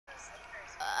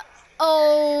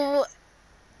Oh,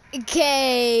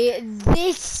 okay.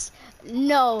 This,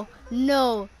 no.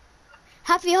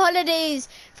 Happy holidays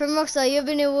from Rockstar. You've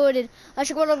been awarded full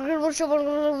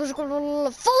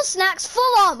snacks,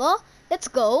 full armor. Let's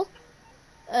go.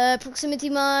 Proximity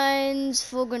mines,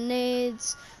 full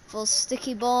grenades, full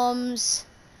sticky bombs.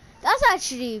 That's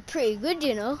actually pretty good,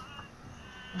 you know.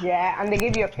 Yeah, and they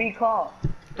give you a free car.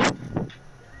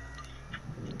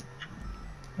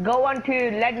 Go on to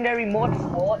Legendary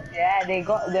Motorsport. Yeah, they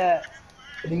got the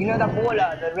you know the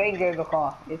baller, the Range Rover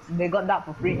car. They got that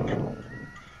for free.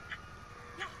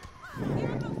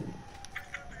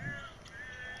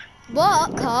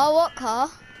 What car? What car?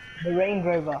 The Range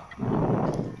Rover.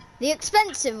 The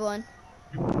expensive one.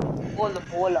 Or the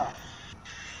baller.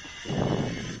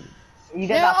 You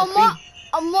get No, that for free.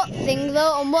 on what thing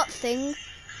though? On what thing?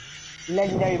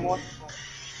 Legendary Motorsport.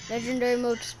 Legendary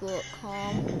Motorsport,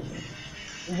 calm.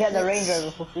 You get the Range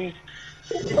Rover for free.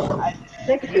 I'll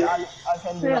send you that.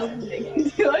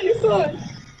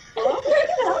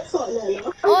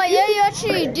 Oh yeah, you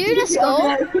actually do. Let's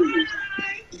go.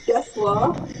 Guess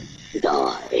what?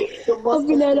 Die.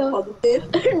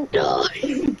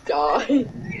 Die.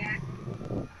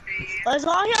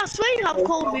 Isaiah, I swear you have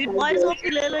cold mood. Why is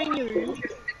Opulella in your room?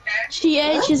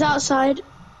 She's outside.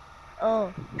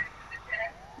 Oh.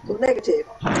 So negative.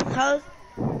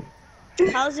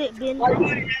 How's it been?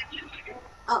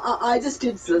 I just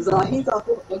did Zahi.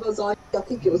 I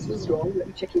think yours was wrong. Let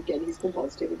me check again. He's gone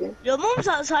positive again. Your mum's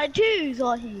outside too,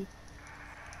 Zahi.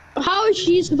 How is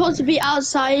she supposed to be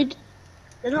outside?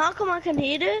 Then how come I can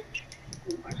hear it?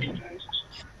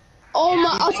 Oh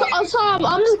my! I'm sorry.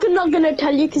 I'm just not gonna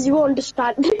tell you because you won't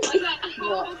understand. Or is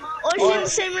she in the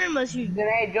same room as you?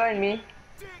 Janae, join me.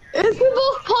 If we're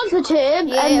both positive,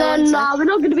 Yeah, and then one we're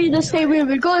not gonna be in the same room.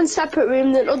 We go in separate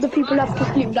room. Then other people have to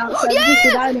sleep downstairs.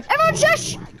 Yeah! Everyone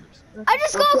shush! I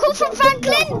just got a call from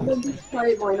Franklin! I'm going to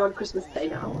play mine on Christmas Day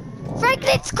now.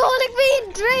 Franklin's calling me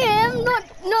in 3 AM, not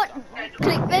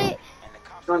clickbait.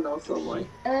 I know, so am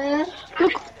I.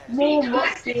 Look, more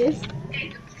what's this?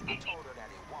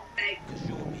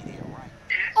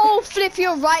 Oh, Flip,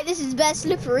 you're right, this is best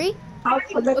slippery. Oh,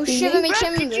 shiver me Bruh,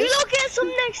 could you timbers. not get some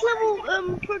next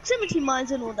level proximity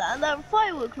mines and all that, and that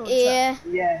firework launcher? Yeah.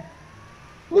 Yeah.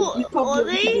 What are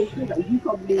they?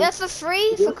 They're for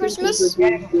free for Christmas. You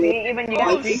get a free, even you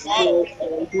get a free car.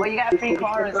 Well, you get a free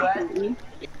car as well.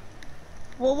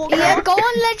 What Yeah, car? go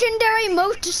on Legendary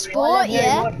Motorsport,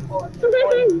 yeah.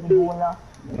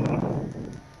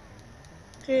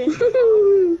 Okay.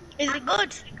 Is it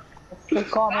good? The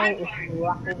car, mate, is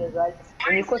rapid as well.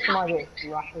 When you customize it, it's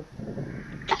rapid.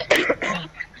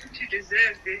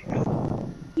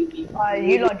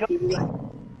 You lot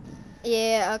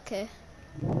Yeah, okay.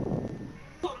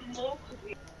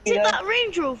 Is it that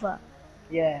Range Rover?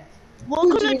 Yeah. What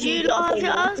colour do you lot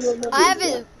have it as? I have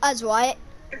it as white.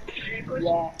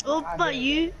 Yeah. What about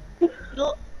you?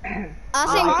 Look. I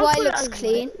think white looks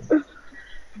clean.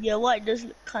 Yeah, white does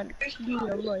look kind of clean,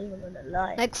 I'm not even gonna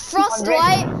lie. Like frost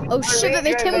white. Oh, shiver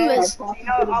me timbers. You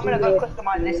know, I'm gonna go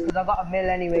customize this because I got a mill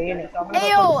anyway, innit? So I'm gonna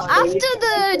Hey go yo, customize after this.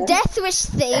 the Death Wish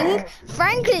thing,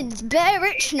 Franklin's bare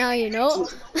rich now, you know.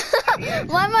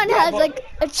 My man has like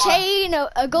a chain,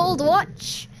 a gold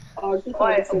watch, Oh,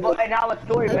 But in our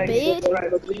story a mode, beard.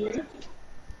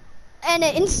 And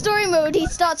in story mode, he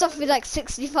starts off with like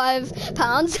 £65.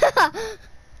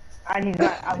 and he's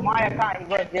got, on my account, he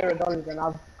got $0 and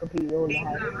I've completely all the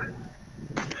house.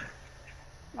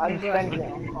 I'm spending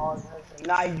it on cars.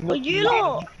 But you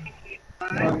lot,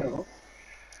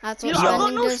 That's you what lot, I've got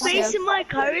spending no does, space yeah. in my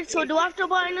garage, so do I have to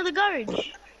buy another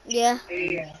garage? Yeah.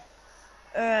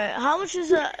 How much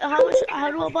is how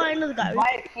do I buy another garage?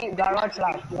 Buy a cheap garage for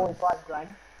like 4 or 5 grand.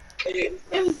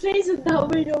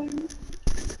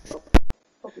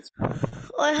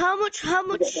 How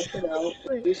much?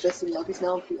 He's just in like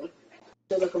now. I feel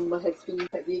like my head's feeling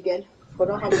heavy again. But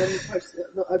I don't have any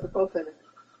not ibuprofen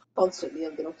constantly.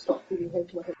 I'm gonna stop feeling heavy.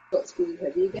 My head starts feeling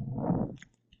heavy again.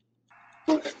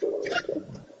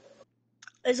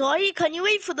 Zoe, can you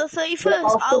wait for the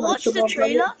 31st? I'll watch the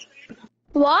trailer.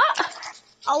 What?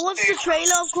 I'll watch the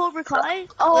trailer of Cobra Kai.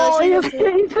 Oh, you're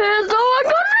pretty fast.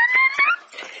 Oh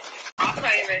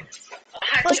my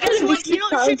But guess what? You know,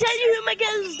 should I tell you who my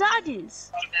girl's dad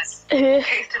is? god.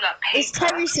 It's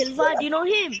Terry Silva. Do you know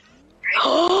him?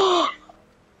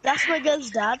 That's my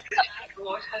girl's dad.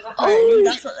 Apparently,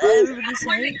 that's what everybody's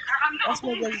saying. That's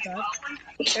my girl's dad.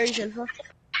 Terry Silva.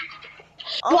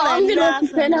 Oh, Well, I'm gonna watch the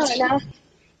trailer man. right now.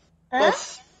 Huh?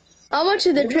 I'm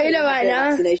watching the trailer right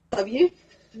now. Have you?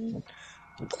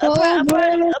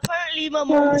 Apparently, my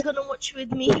mom's gonna watch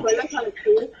with me.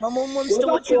 My mom wants to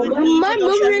watch it with me. My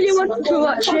mum really wants to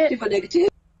watch it.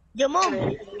 Your mom?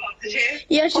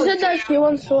 Yeah, she said that she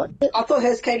wants to watch it. I thought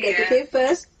hers came negative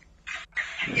first.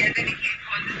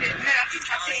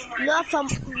 No,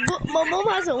 my mom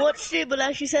hasn't watched it, but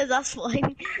like she says that's fine. I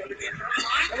mean,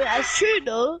 that's true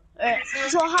though.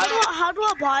 So how do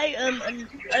I buy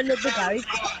another garage?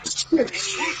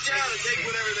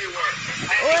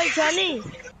 Oi, Johnny.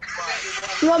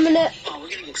 1 minute.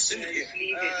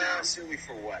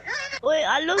 Wait,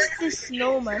 I love this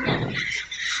snowman.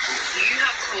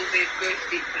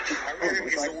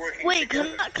 Wait, can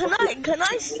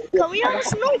we have a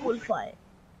snowball fight?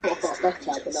 I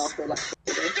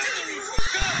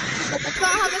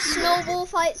can't have a snowball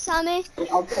fight, Sammy.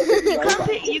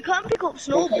 You can't pick up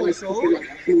snowballs, though.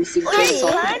 You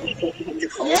can?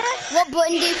 Yeah. What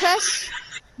button do you press?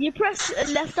 You press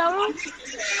left arrow.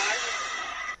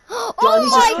 Oh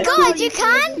my god, you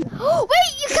can?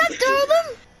 Wait, you can throw them?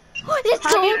 Let's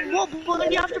go. What button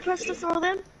do you have to press to throw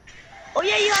them? Oh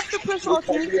yeah, you have to press R2.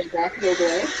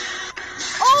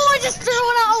 Oh, I just threw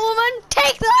one at a woman.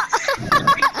 Take that.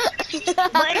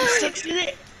 Mine sucks with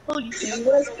it. Holy shit.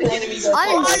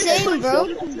 I'm insane, bro.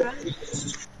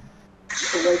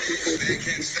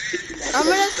 I'm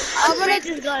gonna.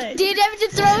 Did you ever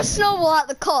just throw a snowball at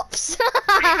the cops?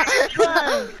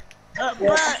 Oh,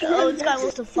 this guy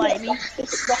wants to fight me. I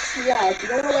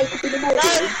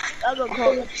got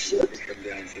caught.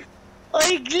 Oh,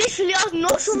 he literally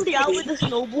knocked somebody out with a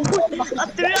snowball. I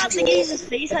threw it at the guy's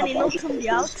face and he knocked somebody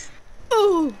out.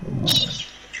 Ooh.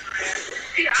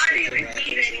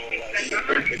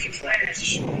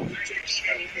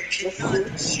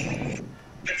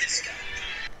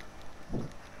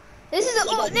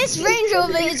 This Range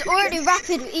Rover is already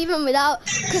rapid even without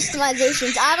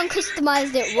customizations. I haven't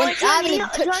customized it once. I haven't even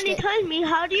touched Johnny, it. tell me,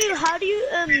 how do you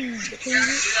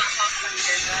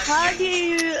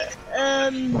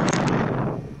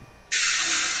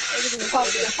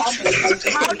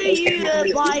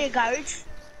buy a garage?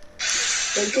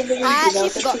 I actually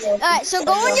forgot. Alright, so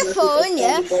go on your phone,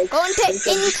 yeah? Go on to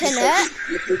internet.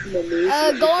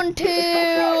 Go on to,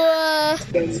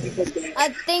 I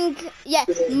think, yeah,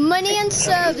 money and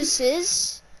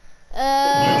services.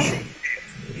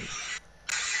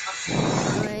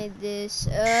 Like this.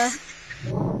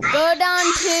 Go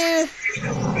down to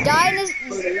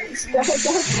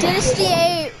Dynasty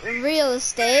 8 Real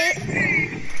Estate.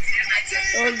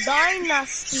 Oh,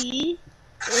 Dynasty.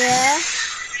 Yeah.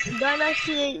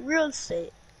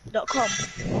 DynastyRealEstate.com.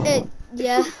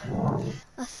 Yeah,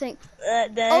 I think.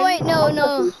 Then, oh wait, no.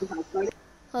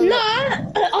 Hold No,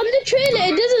 up. on the trailer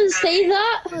it doesn't say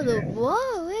that. Hold up.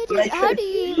 Whoa, how do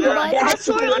you buy I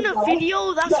saw it on a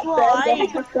video, that's why.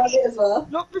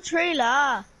 Not the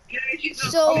trailer.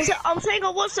 So I'm saying I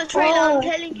watched the trailer, I'm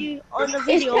telling you on the It's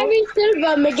video. Terry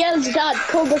Silver, Miguel's dad,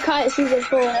 Cobra Kai season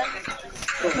 4.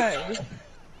 Okay.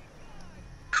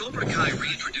 Cobra Kai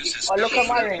reintroduces Oh, look at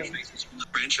my ring.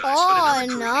 oh,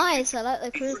 nice. I like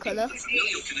the crew color.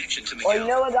 Oh, you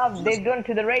know what they've done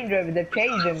to the Range Rover? They've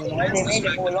changed them, you know? They made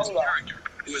it more longer.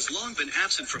 Who has long been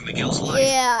absent from Miguel's life.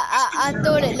 Yeah, I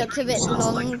thought it looked a bit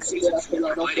long. Fighting conflict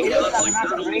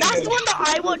That's the one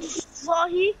that I watched,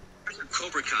 Sahi.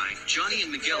 Cobra Kai, Johnny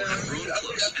and Miguel have grown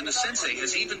close, and the sensei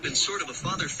has even been sort of a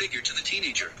father figure to the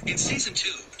teenager. In season 2,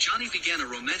 Johnny began a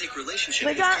romantic relationship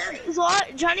Wait, with Carmen.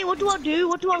 Johnny, what do I do?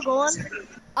 What do I go on?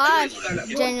 I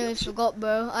genuinely forgot,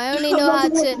 bro. I only know how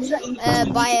to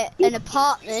buy an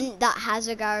apartment that has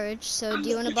a garage. So do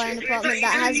you want to buy an apartment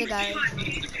that has a garage?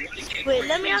 Wait,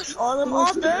 let me ask all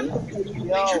of them. Yo,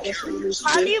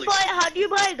 How do you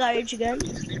buy a garage again?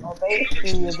 well,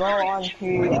 basically, you go on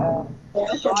to, Oh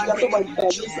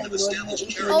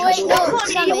wait, no, What are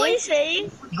Sammy. you saying?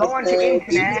 go on to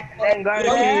internet, then go to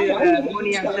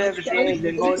money and services,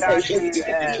 then go down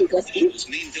to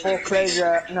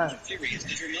foreclosure, no.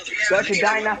 Go to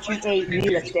Dynasty 8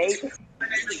 Real Estate.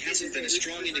 Really hasn't been a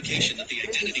strong indication that the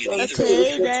identity of either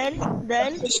Okay, then.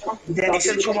 Then it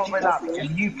should come up with that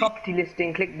view property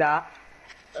listing, click that.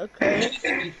 Okay.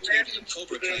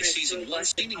 Cobra Kai season 1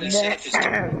 seemingly set up his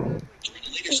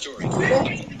later story.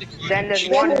 Then there's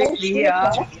one listed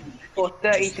here for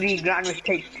 33 grand, which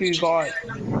takes 2 guards.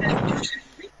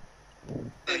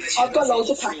 I've got loads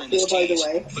of packs here, by the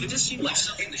way. But it does seem like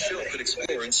something the show could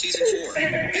explore in season 4.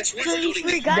 It's worth noting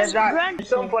 33 that There's guys, like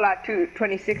some for like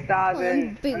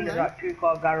 26,000, big and there's man. like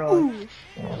 2-car garage.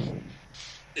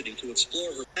 to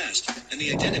explore her past and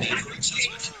the identity of her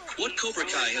ex-husband. What Cobra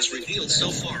Kai has revealed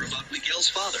so far about Miguel's Miguel's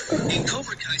father. In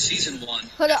Cobra Kai Season 1,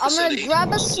 Hold on, I'm Episode gonna 8,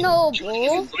 grab a snowball. Johnny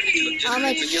is invited to a dinner I'm gonna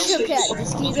at Miguel's chuck it house. at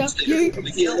this geezer. Moments later,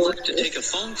 Miguel left to take a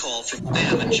phone call from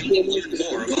Sam, and Johnny learned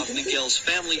more about Miguel's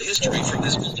family history from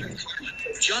his mother, Carmen.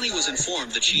 Johnny was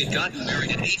informed that she had gotten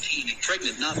married at 18 and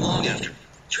pregnant not long after.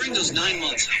 During those 9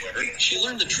 months, however, she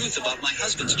learned the truth about my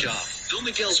husband's job. Though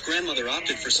Miguel's grandmother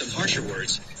opted for some harsher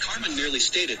words, Carmen merely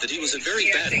stated that he was a very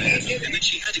bad man and that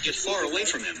she had to get far away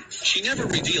from him. She never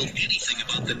revealed anything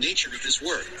about the nature of his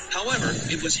work. However,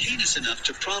 it was heinous enough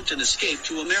to prompt an escape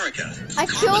to America. I Carmen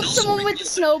killed also someone with revealed that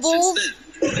snowballs. Since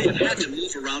then, they have had to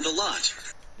move around a lot.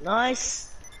 Nice.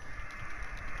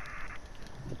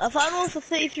 I found one for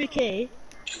 33k.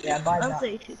 Yeah, buy I'm that.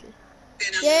 32k.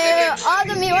 Yeah,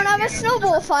 Adam, you wanna have a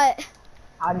snowball fight?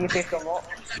 How do you pick them up?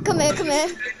 Come here, come here.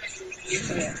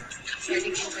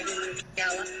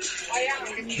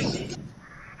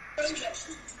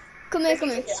 Come here, come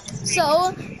here.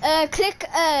 So, click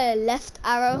left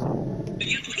arrow.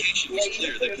 The implication was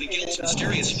clear that Miguel's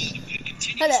mysterious father had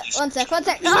Hold continuously up, 1 sec, 1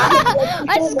 sec.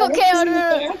 I just got KO'd.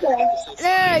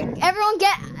 No, everyone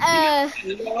get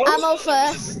ammo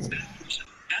first.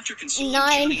 After consulting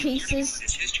 9 Johnny pieces.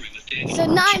 his history with Dave, So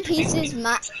 9 pieces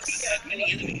max.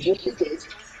 many enemies. Yes, you did.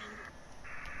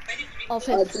 Of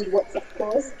I it. did WhatsApp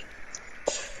calls.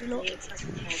 You know.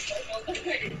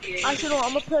 Actually, no,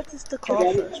 I'm gonna purchase the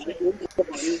car first. Wait. Of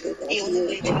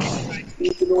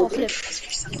it.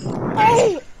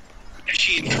 Oh!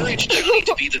 She encouraged Johnny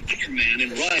to be the bigger man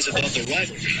and rise above the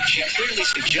rivalry. She clearly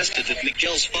suggested that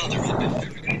Miguel's father had been the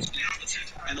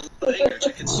opposite and allowed anger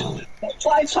to consume him.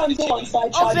 Try chance once, I Oh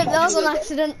tried flip, that was an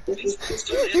accident.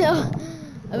 No,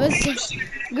 I must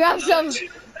grab some. You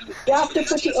have to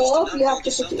put it up, you have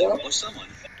to put it up. Or someone.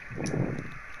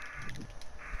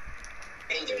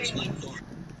 There's Mike Thorne,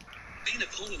 main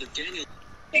opponent of Daniel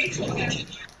in the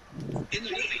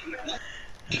movie.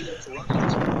 In the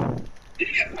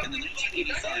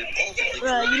 1985 All Valley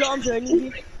Right, you lot, I'm joining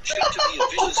you. showed to be a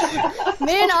vicious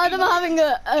Me and Adam are having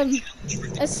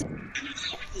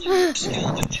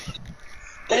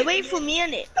They wait for me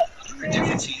and it. The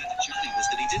difference he had to Johnny was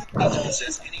that he didn't need to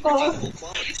possess any redeemable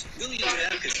qualities. William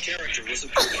Zabka's character was a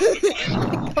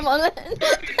Come on then.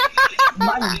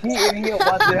 Man, beating you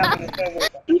while you're having a server.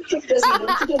 You took this one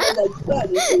together like that,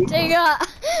 you see. Take that,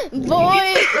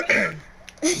 boy.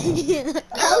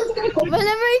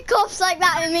 Whenever he coughs like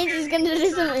that, it means he's gonna do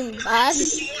something bad.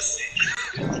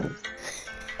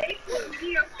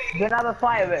 You don't have a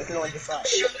firework launcher fight.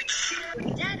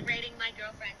 Dad rating my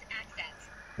girlfriend's accent.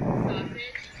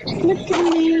 Look at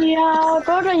me,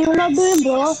 God, are you not doing,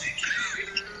 bro?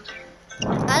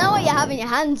 I know what you have in your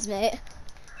hands, mate.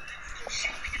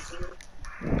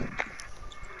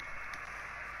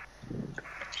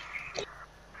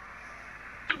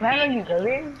 Where are you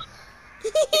going?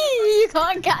 You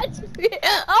can't catch me.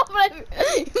 Oh my!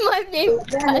 You might be able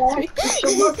to catch me.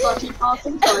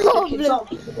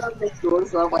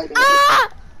 Ah!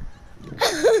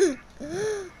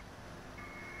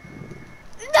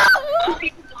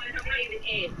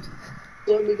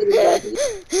 No!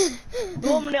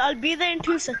 1 minute, I'll be there in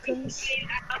 2 seconds.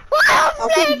 What a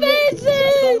flip is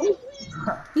it?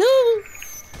 No!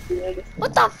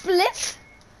 What the flip?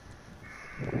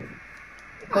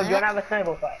 Because you want to have a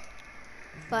snowball fight.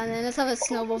 Fine then, let's have a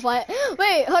snowball fight.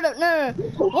 Wait, hold up, no.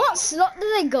 What slot do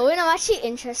they go in? I'm actually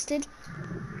interested.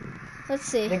 Let's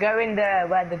see. They go in the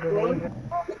where the grenade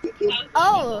is.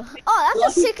 Oh,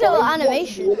 that's a sick little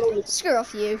animation. Screw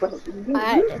off you.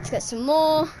 Alright, let's get some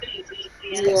more.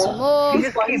 Let's get some more. You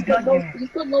just keep dodging. Let's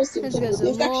get some more.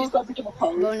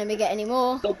 Won't let me get any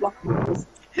more.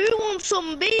 Who wants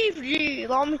some beef, G?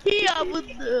 I'm here with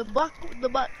the back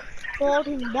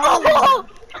falling down. Oh!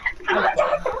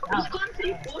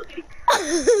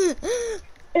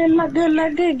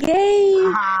 Like a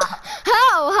game.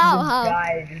 How?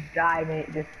 Just die,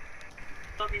 mate. Just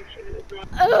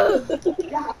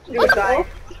What die.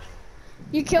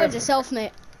 You killed yourself,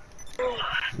 mate.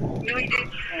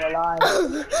 You're alive.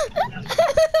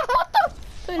 What the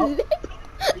flip?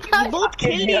 You both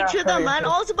killed each other, man. I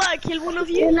was about to kill one of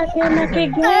you. Like a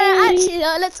game. Actually,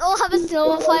 let's all have a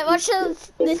snowball fight. What should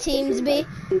the teams be?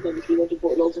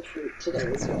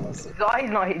 Zai's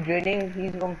not hit joining.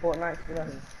 He's on Fortnite today.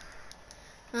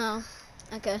 Oh,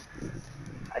 okay.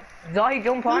 Zai,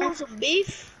 jump Who on. wants some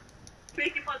beef?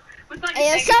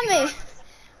 Hey, Sammy.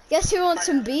 Guess who wants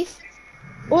some beef?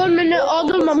 1 minute,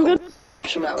 Adam, I'm good.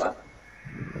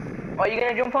 Are you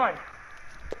gonna jump on?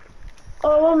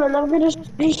 Oh, 1 minute, I'm gonna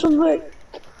do some work.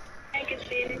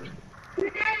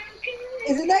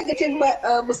 Is it negative,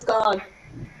 Muskan?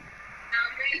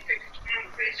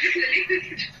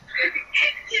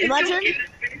 Imagine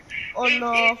Oh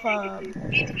no, fam. It is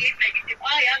negative.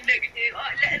 I am negative.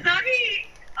 Sorry.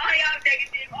 I am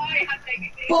negative. I am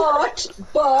negative.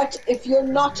 But if you're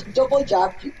not double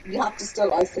jabbed, you have to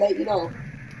still isolate, you know.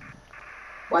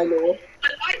 Why no?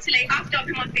 But isolate after I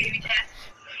my baby test.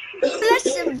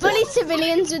 Let's bully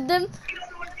civilians with them.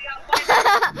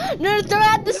 No, throw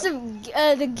at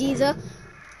the geezer.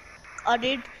 I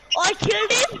did. Oh, I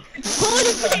killed him.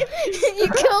 You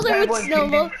killed him with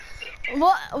snowball.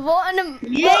 What an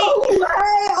Yay! No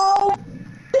way! Oh,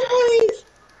 please!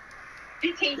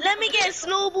 Let me get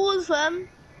snowballs, fam.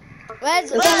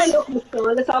 Let's have a look,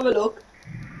 Mr. Let's have a look.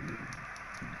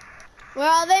 Where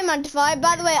are they, Mantify?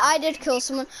 By the way, I did kill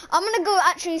someone. I'm gonna go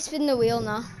actually spin the wheel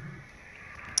now.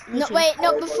 No, wait,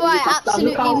 not before I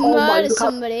absolutely murder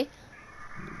somebody.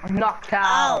 I'm knocked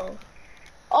out. Ow.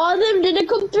 All of them didn't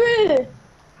come through.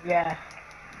 Yeah.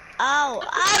 Ow.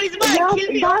 Ow, he's about to kill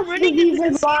me. I'm That's the running.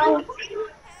 reason why.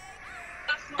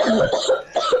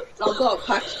 I've got a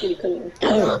pack to kill.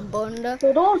 Bunda.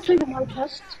 So don't trigger my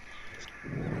chest.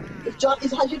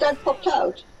 Has your dad popped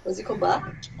out? Does he come back?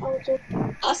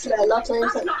 Ask me a lot of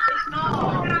times. It's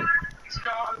not.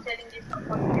 I'm telling you.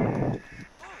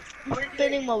 I'm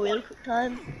spinning my wheel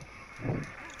time.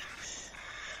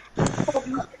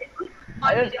 I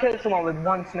just killed someone with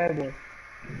one snowball.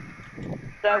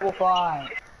 Level 5.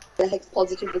 The hex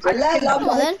positive as well. Come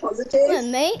on then. Hex positive. Come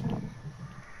on, mate.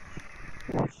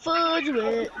 Fudge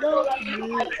with no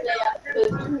meat.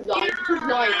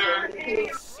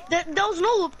 There was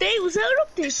no update. Was there an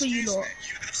update for you lot?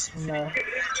 No.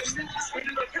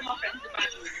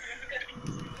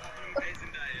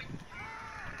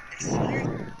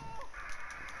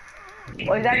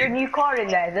 Oh, is there a new car in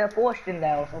there? Is there a Porsche in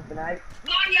there or something? I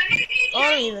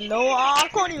don't even know. I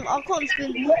can't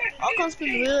spin the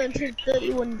wheel until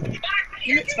 31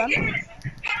 minutes, fam.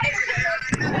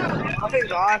 I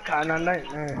think I can, I don't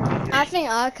know. I think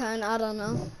I can. I don't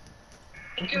know.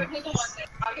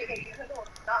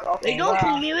 They don't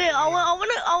kill me. Wait, I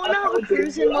wanna have a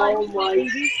cruise in my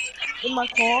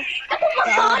car.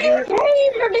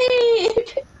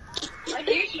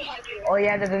 Oh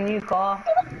yeah, there's a new car.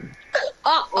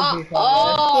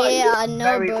 Yeah, I know,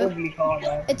 Very bro. ugly car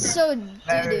though. It's so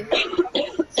doo-doo.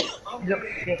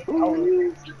 Looks shit. Oh.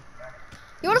 You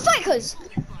wanna fight, cuz?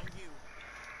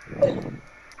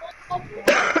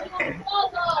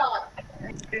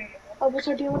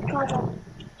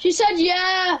 She said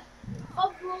yeah.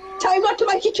 Tell him not to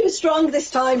make it too strong this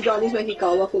time. Johnny's making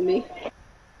call off with me.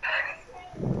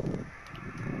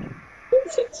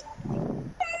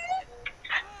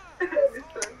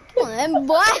 Come on then,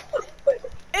 boy.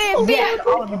 Yeah, I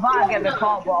was about to get the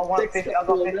car, but I want 50. I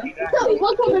got 50 grand.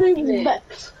 What's happening in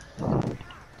Bex?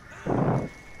 Lila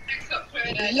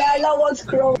wants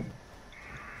crow.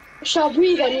 Shall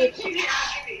we then?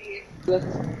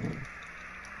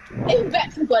 If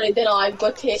Bex has got it, then I've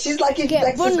got it. She's like, if Get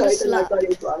Bex has got it, then Bundesliga. I've got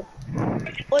it as well.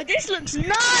 Oh, this looks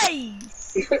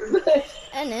nice.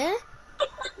 Ain't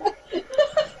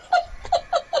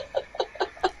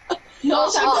No,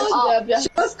 She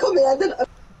must come in and then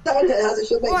down here has it.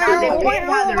 She'll make They sure. made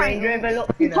how the Range Rover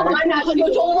looks, you know. I'm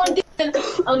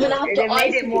gonna have They to made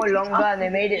ice it more longer and they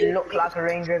made it look like a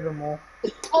Range Rover more.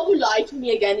 Oh, lied to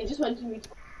me again. He just went to me.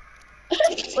 Oh,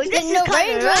 this is no kind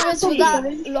Range of Rovers were that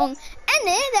long. And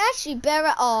they're actually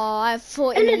better. Oh, I have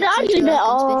 40 And they're minutes actually until I can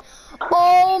better. spin.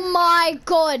 Oh my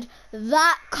god,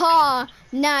 that car.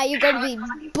 Nah, you gotta be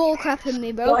bullcrapping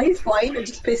me, bro. No, he's fine and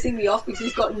just pissing me off because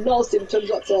he's got no symptoms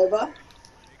whatsoever.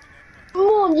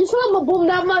 Mom, you saw my bum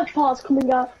down my parts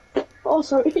coming out. Oh,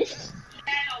 sorry.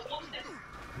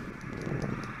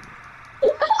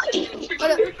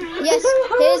 Hold up. Yes,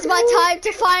 here's my time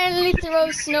to finally throw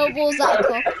snowballs at a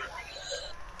car.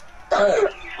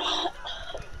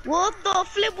 What the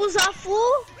flip was that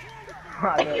for?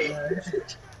 I don't know.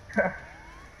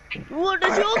 What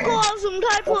does your car have some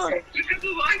type of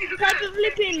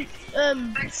flipping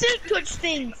silk touch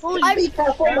thing for you? Be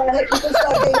careful, man. You can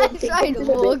start getting I'm trying to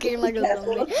walk in like a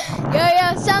zombie.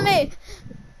 Yo, Sammy,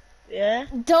 Yeah.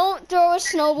 don't throw a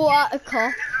snowball at a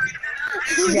car.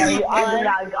 Yeah,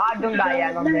 I've done that,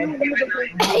 yeah, I'm dead.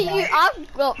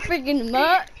 I've got friggin'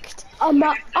 murked. I'm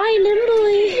a island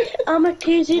boy. I'm a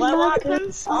crazy What mother.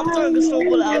 happens? I'm throwing a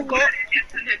snowball at a car.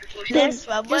 Yes,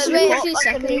 man. Just wait a few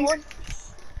seconds.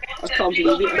 I can't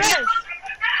believe it. Yes.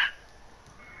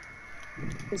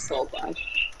 It's so bad.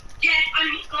 Yeah, I'm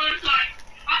going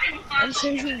I'm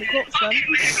changing the cops, man.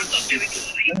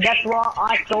 And guess what?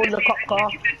 I stole the cop car.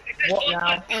 What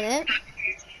now? Ain't it?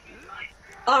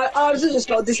 I was just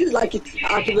thought this is like it's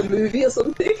out of a movie or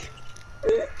something.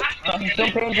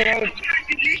 Jump into it.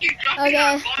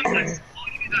 Okay.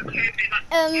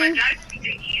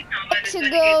 to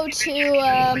go to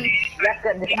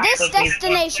this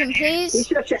destination,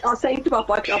 please. I saved my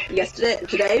bike up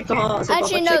today.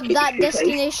 Actually, no, that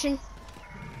destination.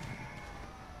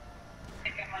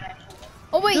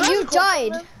 Oh wait, you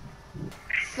died.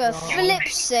 For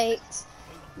Philip's sake.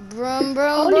 Brum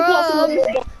brum brum.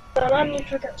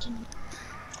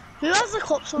 Who has the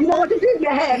cops on? You know what to do,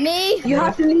 yeah? Me. You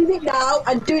have to leave it now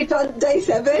and do it on day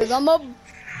 7. Cause I'm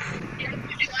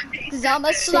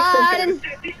a sliding.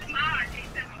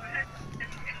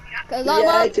 Cause I'm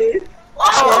Yeah, a. dude.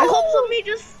 Oh, the cops on me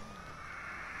just.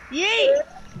 Yay!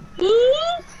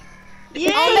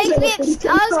 Yay! I'll make the.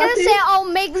 I was gonna say I'll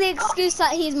make the excuse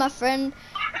that he's my friend,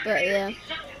 but yeah.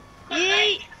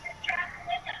 Yay!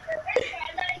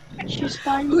 She's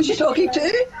fine. Who's she talking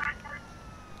to?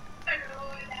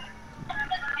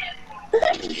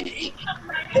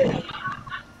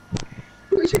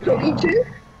 Who's she talking to?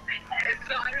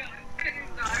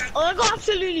 Oh, I got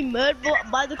absolutely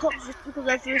murdered by the cops just because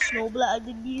I threw a snowball at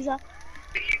a geezer.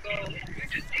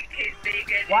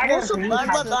 Why I'm also don't you mad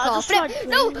about that. I just tried Flip.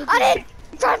 No, I didn't.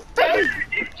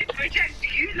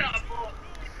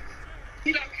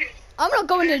 I'm not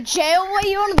going to jail. What are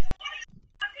you on?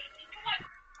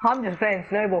 I'm just playing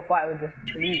snowball fight with the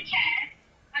police.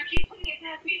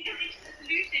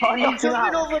 I'm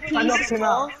jumping over police's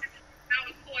car.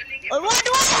 Oh, why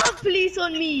do I have police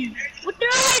on me? What did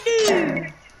I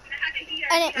do?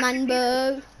 And it, man,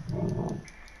 bro.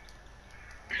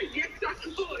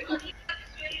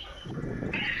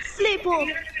 Flip off.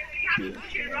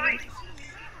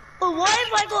 Oh, why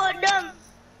have I got a dump?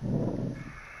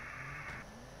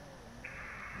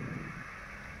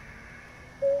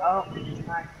 Oh,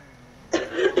 nice.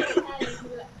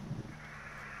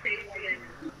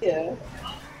 Yeah.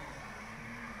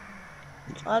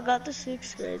 I got the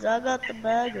 6th grade. I got the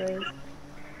bad grade.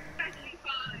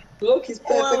 Look, he's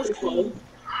perfectly cool.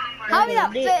 fine. How did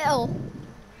that fail?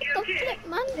 Don't flip,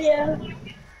 man. Yeah.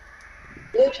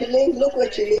 We're chilling. Look, we're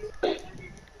chilling.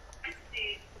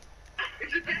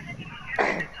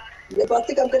 Yeah, but I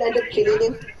think I'm gonna end up killing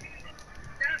him.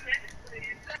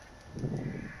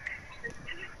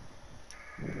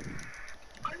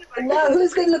 And now,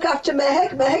 who's gonna look after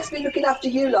Mehek? Mehek's been looking after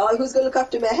you lot. Who's gonna look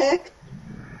after Mehek?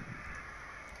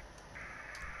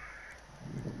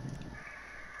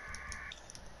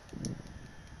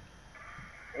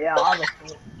 Yeah,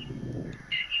 obviously.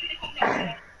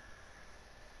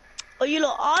 Oh, you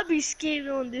know, I'll be skating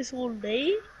on this all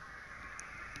day.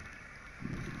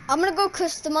 I'm gonna go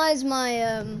customize my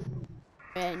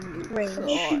Yeah,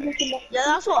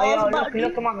 that's what I was about to do.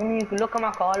 Look at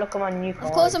my car, look at my new car.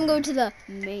 Of course, I'm going to the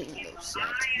main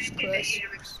settings. Of course.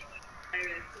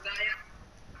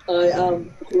 I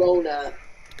am Corona.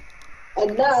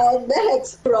 And now,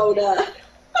 Mehek's Corona.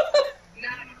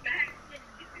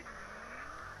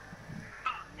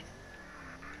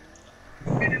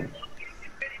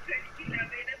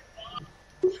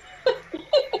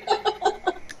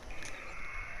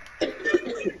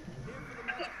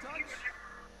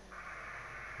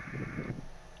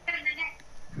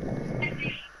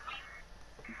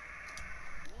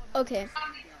 Okay.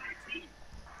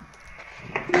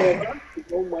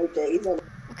 Oh my days.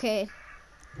 Okay.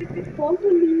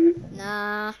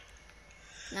 Nah.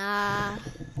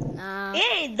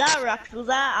 It ain't that rough because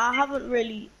I haven't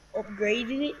really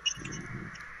upgraded it.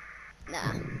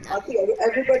 Nah. I think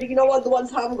everybody, you know what, the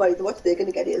ones who haven't got it, what, they're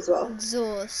gonna get it as well.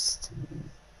 Exhaust.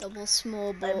 Double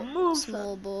small bore. move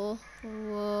Small bore.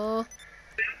 Whoa.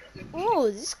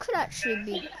 Oh, this could actually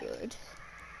be good.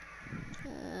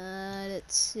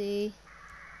 Let's see.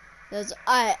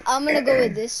 Alright, I'm gonna go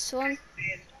with this one.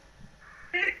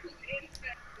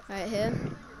 Right here.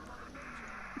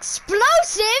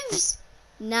 Explosives?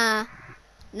 Nah.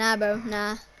 Nah, bro.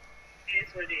 Nah.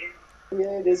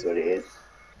 Yeah, it is what it is.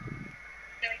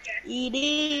 It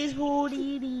is what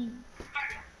it is.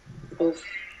 Oof.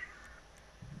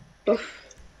 Oof.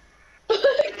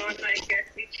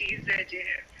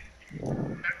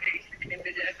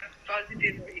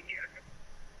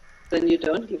 Then you're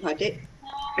done, you've had it.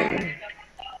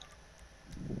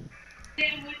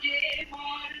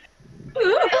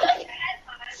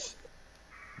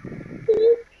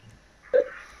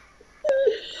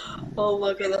 Oh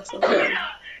my god, that's so funny.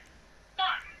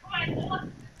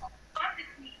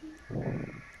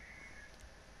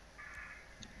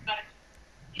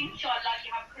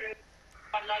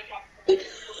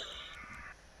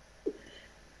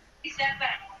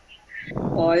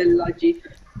 Oh, I like you.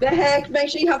 The heck, make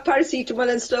sure you have paracetamol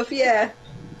and stuff, yeah.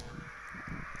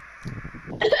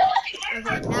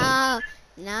 Okay,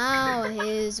 now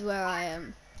here's where I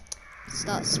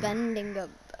start spending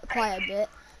quite a bit.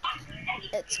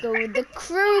 Let's go with the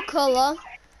crew colour.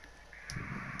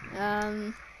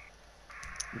 The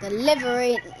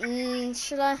livery.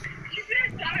 Should I?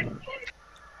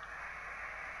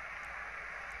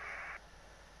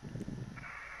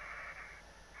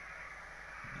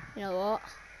 You know what?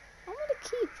 I'm gonna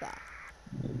keep that.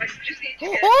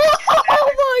 Oh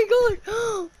my god!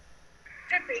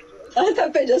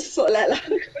 That page is so Lala.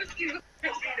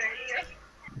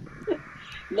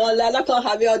 No, Lala can't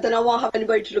have it. Then I won't have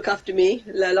anybody to look after me.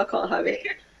 Lala can't have it.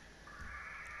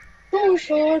 Oh,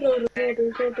 sure. Of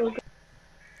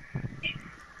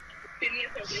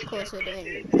course we're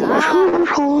doing And that.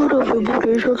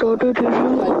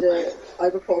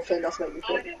 ibuprofen, that's what you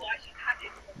call it.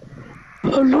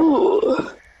 Hello.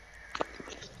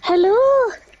 Hello.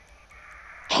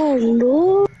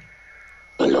 Hello.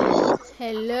 Hello.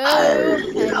 Hello.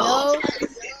 Hello.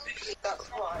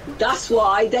 That's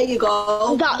why. There you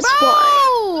go. That's Bro!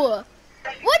 why.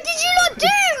 What did you lot do,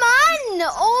 man?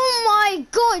 Oh my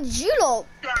god, you lot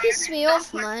pissed me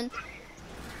off, man.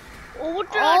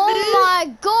 What did I Oh my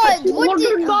god, what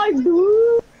did I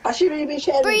do? Has she really been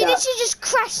sharing Bro, you that? literally just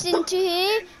crashed into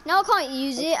here. Now I can't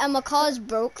use it and my car's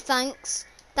broke. Thanks.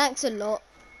 Thanks a lot.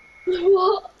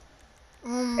 What?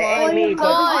 Oh Hey, my me, 'cause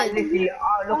I god. literally,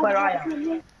 look where I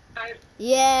am.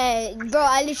 Yeah, bro,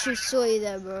 I literally saw you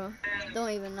there, bro. Don't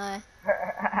even lie.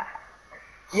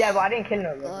 Yeah, but I didn't kill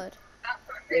nobody. God.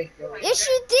 Yes,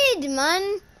 you did,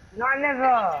 man. No, I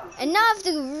never. And now I have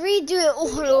to redo it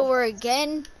all over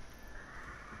again.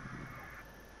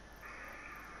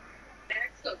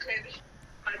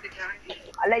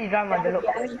 I'll let you drive my deluxe.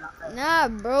 Nah,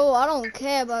 bro, I don't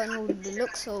care about no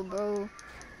deluxo, bro.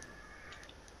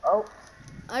 Oh.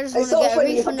 I just It's want to so get a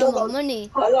funny, refund of my money.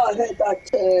 Hello, I heard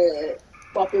that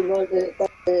Poppy was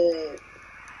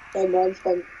that man's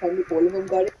family, all of them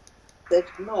got it. That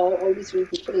no, all these three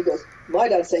people. He goes, my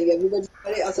dad's saying everybody's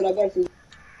got it. I said, I got it.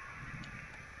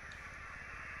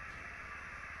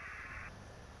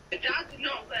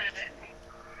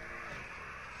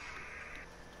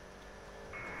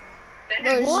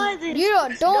 Bro, Why just, this you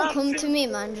don't stuff? come to me,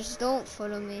 man. Just don't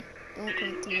follow me. Don't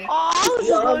come to me. Oh, I was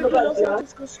Yeah, just going I'm to about Los to.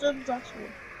 Santos Customs, that's all.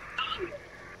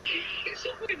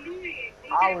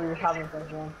 I was having some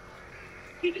fun.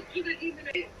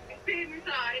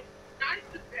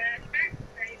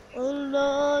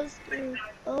 Lost it,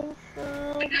 oh,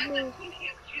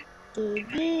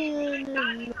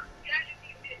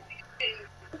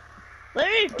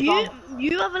 Where do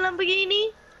you have a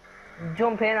Lamborghini?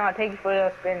 Jump in, I'll take you for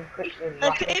a spin quickly.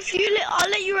 Okay, if you I'll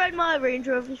let you ride my Range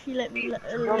Rover if you let me. Let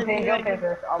Jump me in ride it.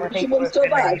 first. I'm gonna She take you for a wants to spin.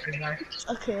 buy.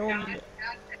 Okay, 1 minute.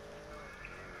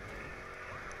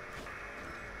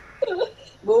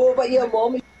 Oh, but your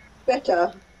mom is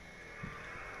better.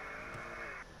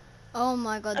 Oh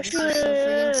my god, this is so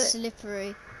freaking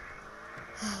slippery.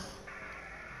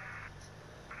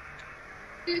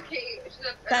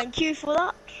 Thank you for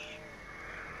that.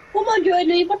 Come on, join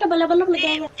me. What about level up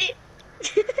again?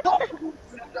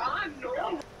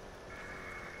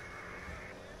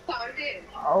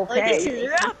 Oh, this Okay. is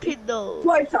rapid though.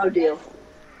 What's our deal?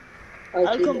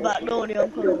 I'll come back, don't worry,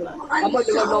 I'm coming back. I'm going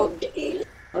to go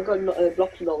I got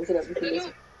blocked nose and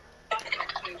everything.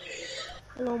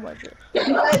 Hello, my dear.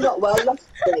 I'm not well, that's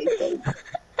anything.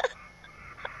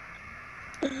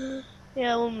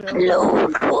 Yeah, 1 minute. Hello,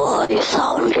 do I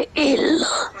sound ill?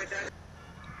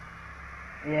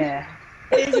 Yeah.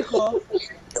 Here's your car.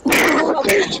 My brother,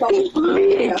 here's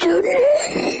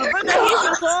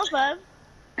your car, fam.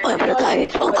 My brother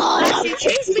is so Actually,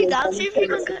 chase me down, see if you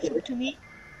can catch up to me.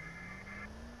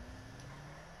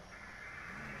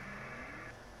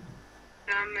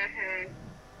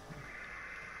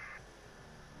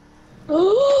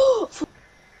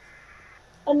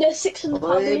 And there's 6 in the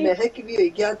family. महक भी हो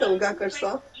गया तो क्या कर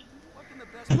सा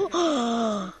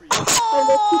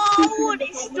Oh, what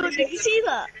is done? Did you see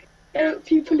that? 8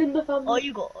 people in the family. Oh,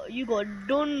 you got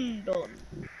done.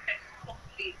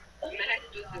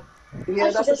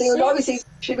 Yeah, that's the thing. Obviously,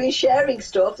 she's been sharing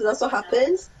stuff, so that's what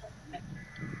happens.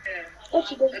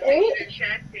 Actually, there's 8.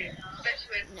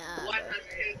 Nah,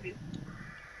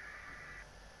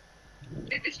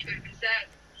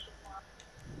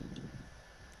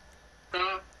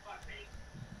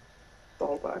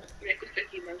 So bad.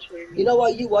 You know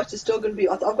what? You watch, it's still going to be.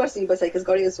 I've got to see Basaika's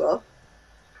got it as well.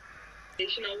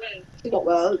 She's not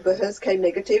well, but hers came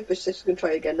negative, but she's going to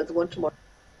try again another one tomorrow.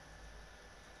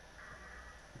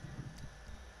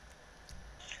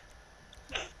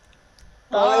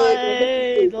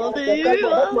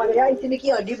 इतनी की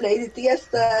हड्डी बनाई देती है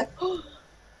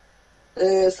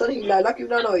sir हिलाना क्यों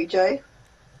ना होई जाए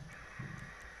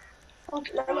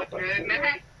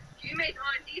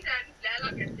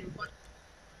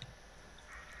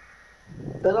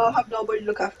Then I'll have nobody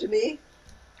look after me.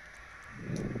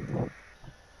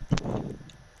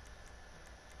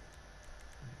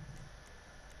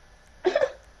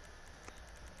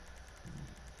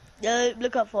 Yeah,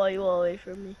 look how far you are away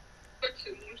from me.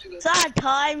 Sad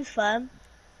times, fam.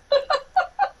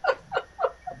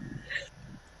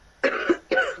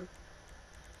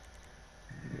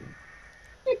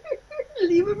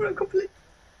 Leave her for a couple of...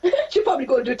 She'll probably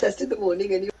go and do a test in the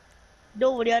morning anyway.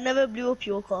 Don't worry, I never blew up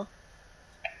your car.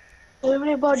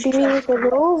 Everybody is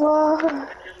over.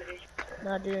 No,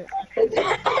 I didn't.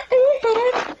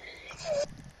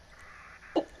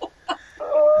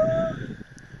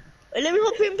 Hey, let me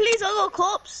hop in, please. I got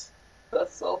cops.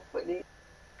 That's so funny.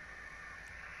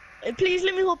 Hey, please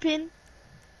let me hop in. I'm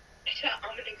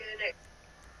gonna go next.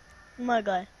 My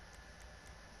guy.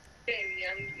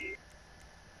 Hey,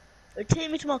 take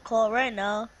me to my car right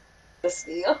now.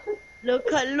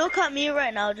 Look at me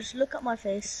right now. Just look at my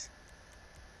face.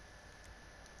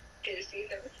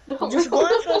 Just go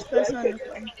in first person and look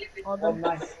at me. Hold on.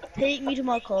 Nice. Take me to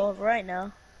my car right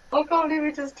now. I can't believe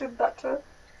we just did that to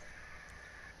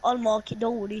I'll mark it,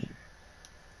 don't worry.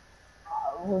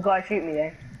 Who gotta shoot me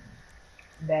then?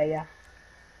 There, yeah.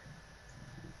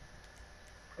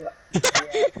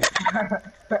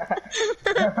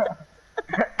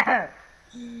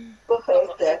 Go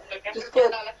first there. Just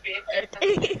go.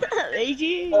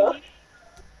 AJ.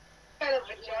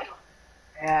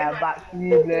 Yeah, back to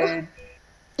you, Blade.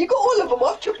 You got all of them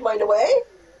off, took mine away.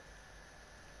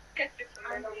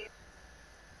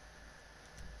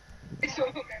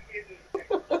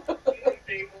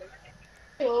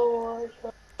 Oh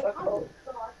my god.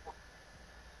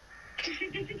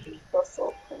 That's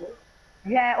so funny.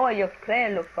 Yeah, oh, your player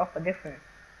looks proper different.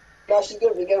 Now she's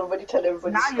gonna ring everybody, tell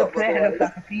everybody. Now your player looks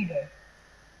like a feeder.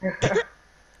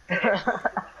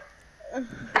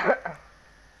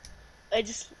 I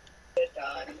just...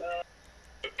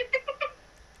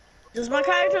 Does my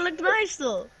character look nice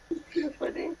though?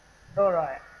 Funny.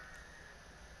 Alright.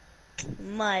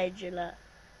 My Gila.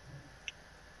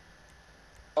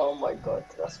 Oh my god,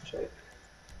 that's true.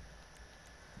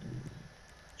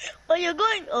 Oh, you're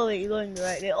going. Oh, wait, you're going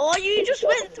right there. Oh, you just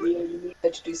went through. You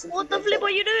need to do something What the like flip that.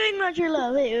 are you doing,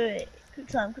 Magilla? Wait. Quick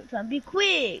time. Be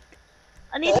quick.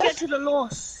 I need to get to the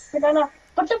loss. No.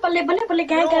 Put up a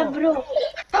gang, bro.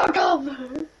 Stop.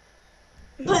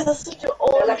 That's such an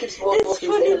old. Like it's more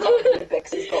saying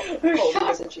Bex has got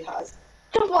cold than she has.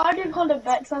 Why do you call it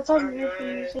Bex? That sounds weird for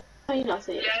you. How you not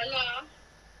say it?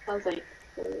 Sounds like.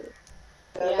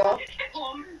 Yeah.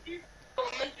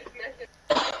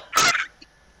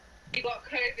 You got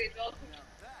COVID, welcome.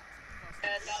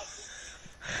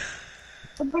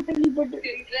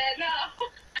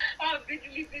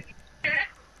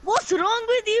 What's wrong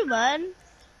with you, man?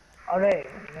 Alright.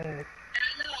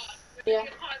 Yeah.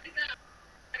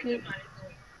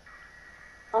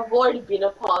 I've already been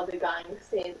a part of the gang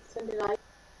since when did I?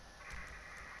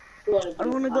 I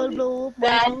don't wanna go blow up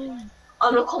my phone.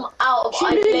 I'm gonna come out of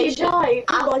isolation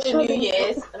after New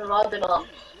Year's and rather not.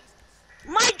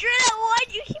 My Drilla, why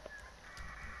do you keep...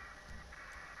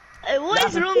 Hey, what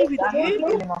is wrong with you?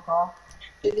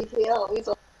 Chilling here,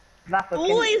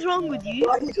 What is wrong with you?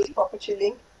 Why are you just proper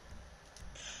chilling?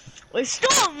 Wait,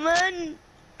 stop, man!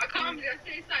 I can't believe I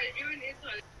say sorry, you and it.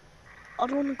 I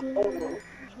don't wanna go.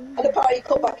 And apparently he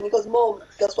come back and he goes, Mom,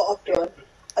 guess what I've done?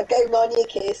 I gave Nani a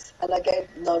kiss and I gave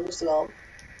Nani salam.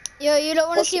 Yo, you don't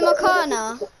want to see my car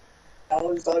now? I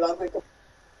was so angry.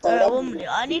 1 minute.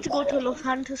 I need to go to Los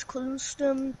Santos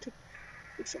Custom to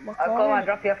fix up my I'll come and car.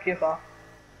 drop you off to your car.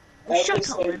 Shut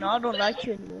up, man. I don't like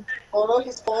you anymore. Oh no,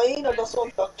 he's fine, and that's what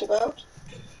I'm talked about.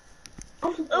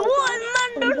 What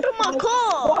man done to my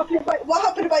car? What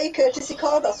happened about your courtesy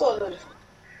car? That's all. You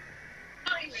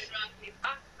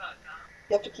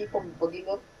have to keep on bugging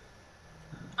them.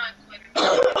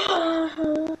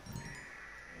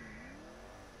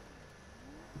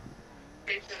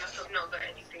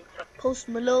 Post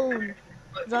Malone.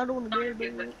 'Cause I don't want to go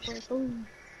to my phone.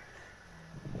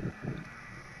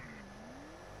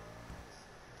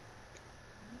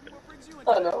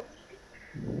 I know.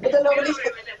 But then at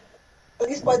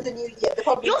least by the new year, they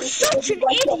probably... You're such an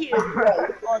idiot!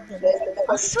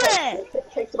 I swear!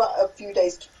 It takes about a few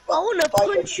days to... I wanna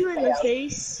punch you in the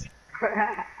face.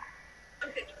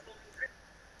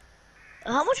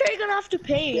 How much are you gonna have to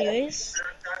pay, anyways?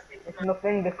 It's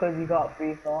nothing because you got a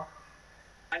free car.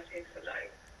 Are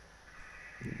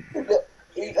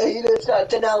you going to start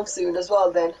denounce soon as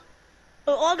well then?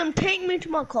 Oh, Adam, take me to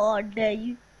my car, I dare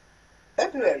you.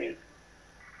 February?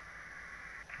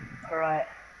 Alright.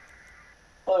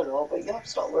 I don't know, but you have to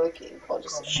start working. Can't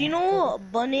just... You know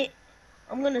what, Bunny?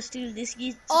 I'm gonna steal this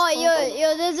geese. Oh,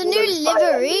 yo, there's a new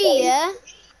livery, yeah?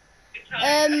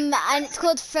 And it's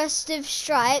called Festive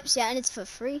Stripes, yeah, and it's for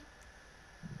free.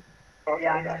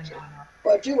 Yeah, I know.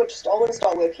 But I do want to. I want to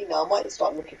start working now. I might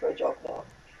start looking for a job now.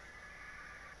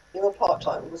 Even part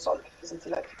time. I'm gonna start looking for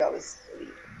something like 3 hours a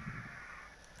week.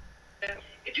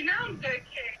 If you know I'm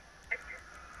okay.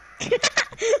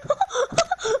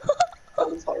 That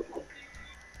was horrible.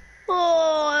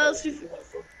 Oh, that's Isn't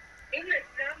it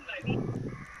sound like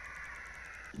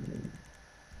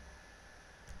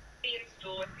being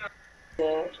stored?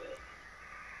 Yeah.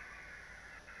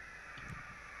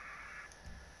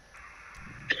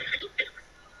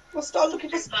 We'll start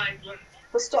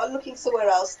looking somewhere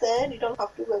else then. You don't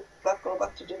have to go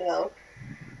back to Janelle.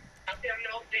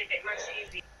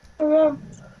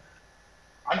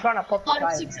 I'm trying to pop the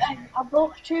 5, 6 eggs. I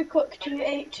broke 2, cooked 2,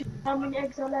 ate 2. How many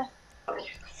eggs are left?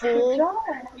 4.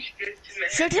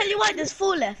 Should I tell you why there's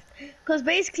 4 left? Because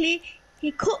basically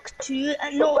he cooked 2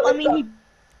 and he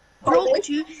broke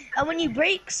 2, and when he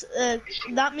breaks,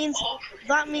 that means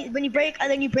when you break and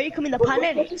then you break them in the pan,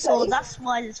 innit? So that's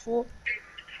why there's 4.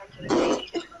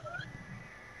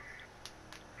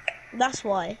 That's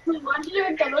why. Why did you do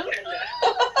McDonald's?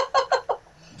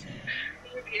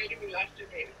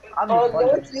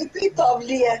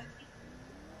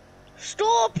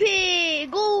 Stop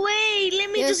it! Go away! Let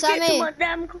me just get to my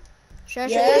damn car. Should I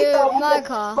show you my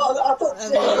car? But I thought she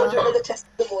was doing the test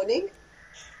in the morning.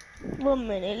 1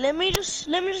 minute. Let me just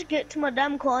get to my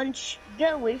damn car and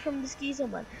get away from this geezer,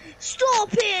 man.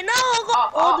 Stop it! Now I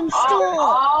got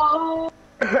stop!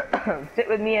 Sit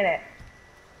with me in it.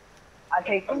 I'll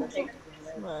take you.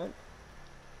 Man.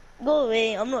 Go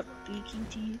away, I'm not speaking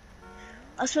to you.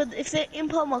 I swear, if they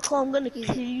impound my car, I'm gonna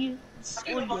kill you. It's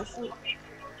all your fault.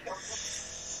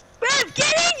 Rev,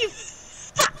 get in, you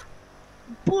fat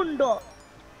bunda!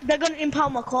 They're gonna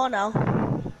impound my car now.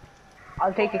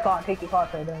 I'll take your car so I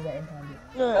don't get impounded.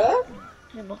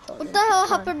 What the hell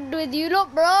happened with you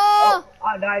lot, bro? Oh,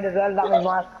 I died as well. That was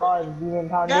my car being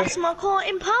impounded. That's my car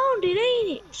impounded,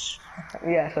 ain't it?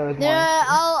 Yeah, so it's mine. Yeah,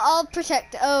 I'll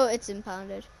protect. Oh, it's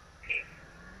impounded.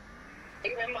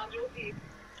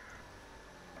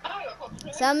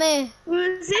 Sammy.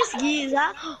 Who's this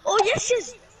geezer? Oh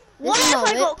yes. Why have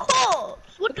I got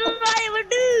cops? What did I ever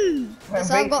do?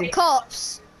 Because I've got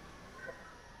cops.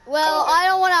 Well, I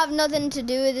don't want to have nothing to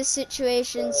do with this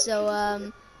situation,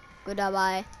 so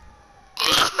goodbye.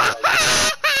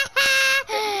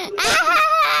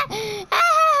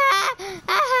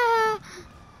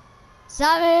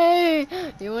 Sammy,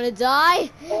 you wanna die?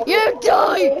 You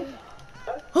die!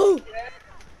 Oh!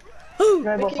 Oh!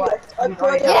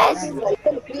 Yes!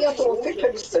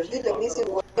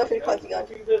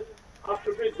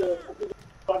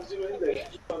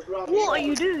 What are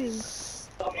you doing?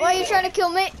 Why are you trying to kill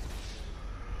me?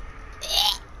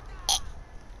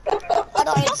 I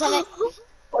don't hit Sammy.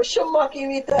 Shumaki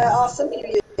with the awesome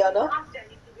Yana.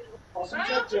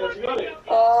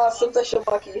 Some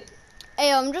Shumaki.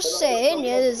 Hey, I'm just saying,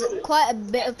 yeah, there's quite a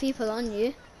bit of people on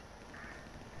you.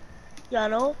 Yeah, I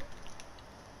know.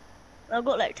 I've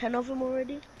got like 10 of them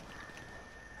already.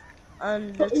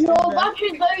 And that's your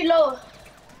battery's very low.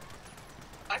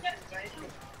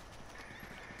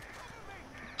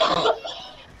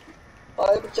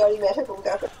 Oh, Johnny met her from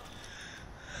Gaffer.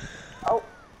 Oh.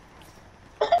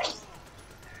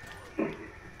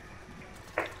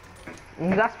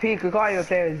 That's peak. We can't even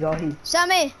play with Zahi.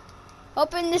 Sammy,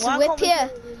 hop in this whip here.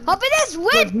 Hop in this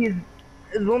whip! His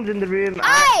room's in the room.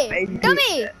 Hey,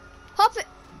 dummy! Hop it.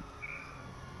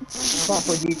 Can't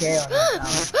put GTA on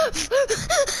it.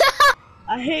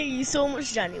 I hate you so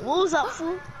much, Johnny. What was that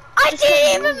for? I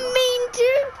didn't even mean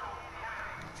to.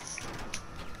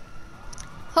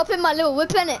 Hop in my little whip,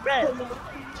 innit?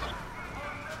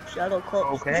 Shadow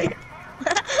cops. Okay.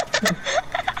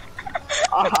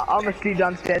 I'm gonna sleep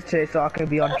downstairs today so I can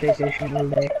be on PlayStation all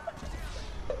day.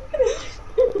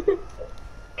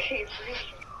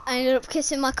 I ended up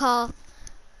kissing my car.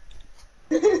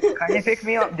 Can you pick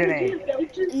me up,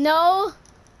 Janae? No.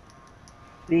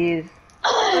 Please.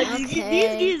 Okay. These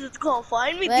geezers can't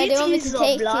find me. Where do These you want me to geezers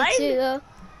take are blind. you to, though?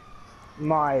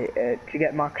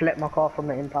 Collect my car from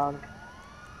the impound.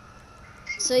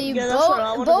 So you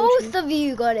Yeah, both of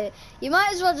you got it. You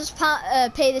might as well just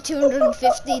pay the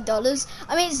 $250.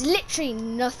 I mean, it's literally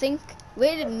nothing.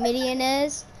 We're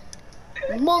millionaires,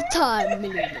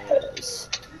 multi-millionaires.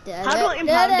 How do I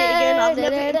impound it again? I've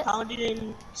never impounded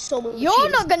in so many You're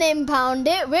years. not gonna impound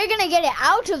it. We're gonna get it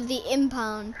out of the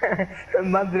impound.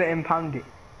 Man's gonna impound it.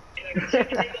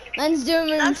 Man's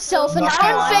doing himself an I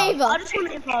unfavor. just want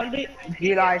to impound it.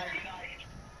 You like?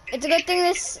 It's a good thing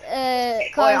this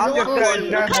Oi, car I'm is just a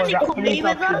throwing 4-seater. snowballs at police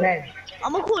officers' heads.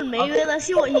 I'm gonna call Mayweather,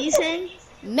 see what he's saying.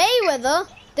 Mayweather?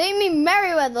 Don't you mean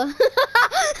Merryweather?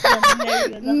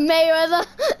 Merryweather. Mayweather.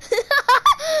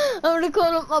 I'm gonna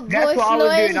call up my boy That's what I was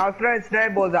doing. I Floyd. was throwing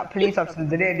snowballs at police officers.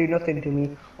 They didn't do nothing to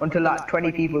me until like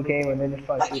 20 people came and then just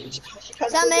started shooting.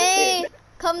 Sammy,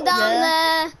 come down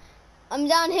there. I'm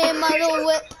down here in my little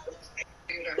whip.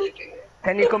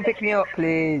 Can you come pick me up,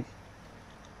 please?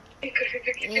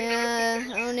 Yeah,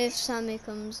 only if Sammy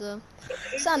comes though.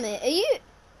 Sammy, are you?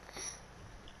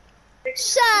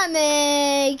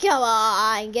 Sammy, come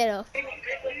on, get up.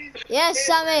 Yes,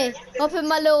 Sammy, up in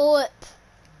my little whip.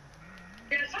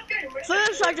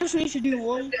 First, I just need to do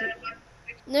one thing.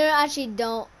 No, actually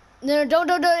don't. No, don't.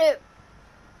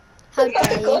 How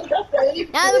dare you?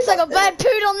 Now it looks like a bad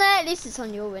pood on there. At least it's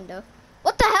on your window.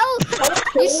 What the hell?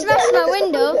 You smashed my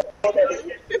window.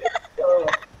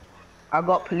 I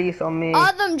got police on me.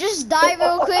 Adam, just die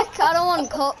real quick. I don't want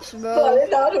cops, bro.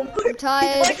 I'm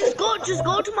tired. Just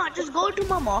go to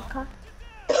my marker.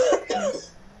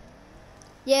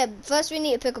 Yeah, first we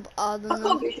need to pick up Adam. I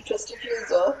Though. can't be trusted you,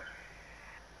 though.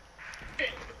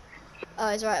 Oh,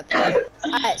 he's right up there.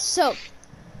 Alright, so.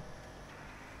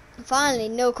 Finally,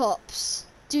 no cops.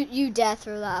 Do you dare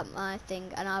throw that at my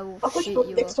thing and I will shoot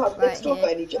you next up time, right next time I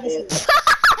here. need your hands.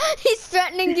 He's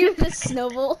threatening you with a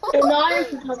snowball. Get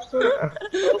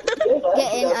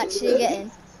in, actually, get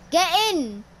in. Get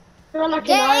in!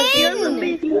 Get in!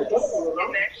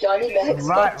 Johnny Max.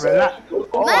 Right, relax.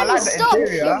 Oh, I Man, like the stop!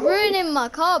 interior. You're ruining my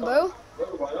car, bro.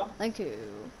 Thank you.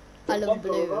 I love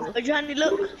blue. Johnny,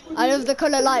 look. I love the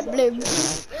colour light blue.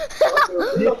 This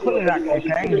colour is actually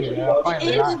triangular. I find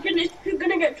it It's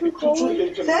gonna get too cold.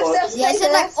 Yeah, I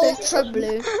said like ultra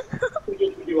blue.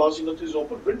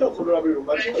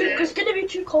 It's gonna be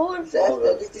too cold. Zef,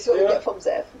 this is what you get from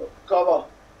Zef. Look.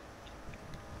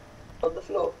 On the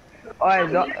floor.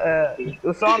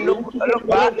 Usam, look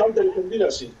back.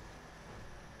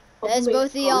 There's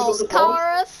both of y'all's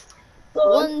cars.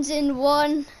 One's in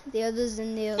one, the other's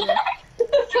in the other.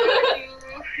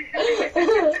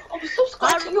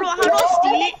 How do I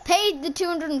steal it? Paid the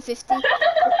 250.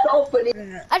 So funny.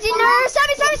 Actually, no,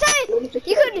 Sammy!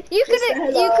 You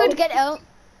could get out.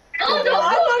 I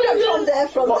got that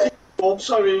from there. I'm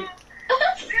sorry.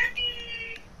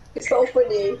 It's so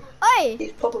funny. Oi!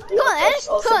 He's probably Come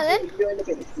on then.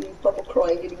 He's probably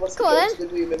crying and he wants Come on to go to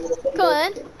the room and Come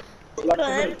on. Go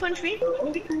on, punch me.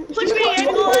 Punch me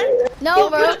again, go on. No,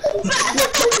 bro.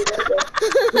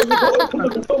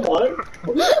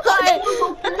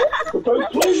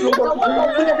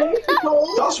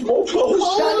 That's more close.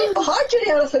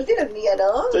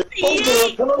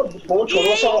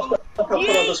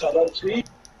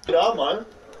 Yeah, man.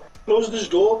 Close this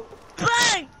door.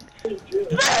 Bang!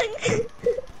 Bang!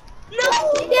 No!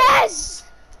 Yes!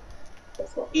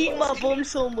 Eat my bum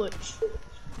so much.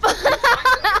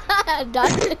 I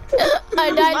died.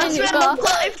 I died I in your swear, car.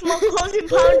 if my car's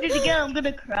impounded again, I'm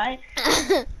gonna cry.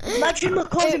 Imagine my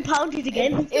car's impounded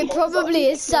again. It probably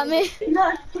is, Sammy.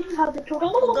 No, you have the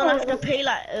I'm gonna have to pay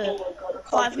like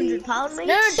 £500, mate.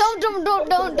 No, don't.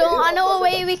 I know a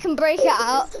way we can break it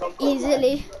out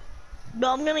easily.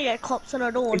 No, I'm gonna get cops and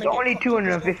I don't It's wanna only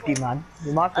 250, man.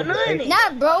 You must have I know, to pay. innit?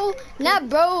 Nah,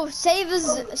 bro. Savers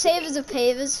of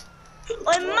pavers. Oh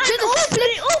man, open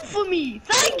it up for me.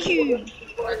 Thank you.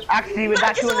 Actually, with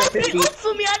that Just open it 250, up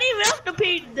for me. I didn't even have to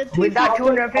pay the with that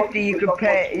 250, you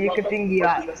could thingy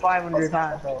like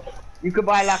 £500. So you could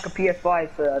buy like a PS5.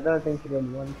 So I don't think you really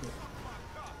want to.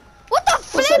 What the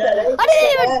flip? I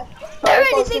didn't even do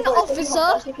anything,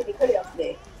 officer.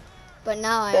 But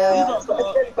now I am.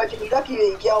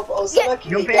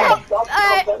 You're paying.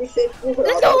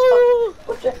 Let's go!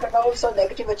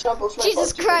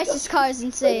 Jesus Christ, this car is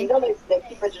insane.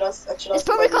 It's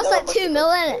probably cost like 2 mil,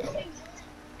 innit?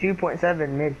 2.7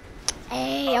 mid.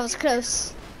 Hey, I was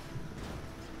close.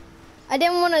 I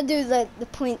didn't want to do the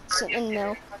points in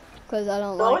mil, because I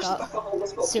don't like that.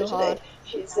 It's too hard.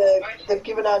 They've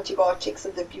given antibiotics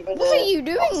and they've given. What are you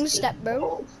doing, step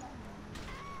bro?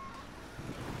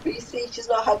 BC, she's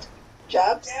not had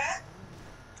jabs.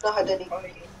 She's not had any.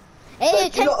 Hey,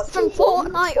 text from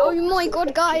Fortnite. Oh my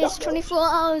god, guys, 24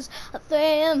 hours at 3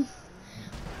 AM.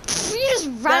 You just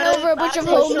ran over a bunch of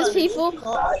homeless people. You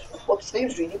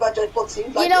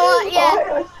know what?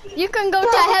 Yeah, you can go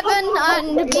to heaven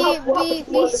and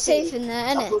be safe in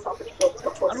there, innit?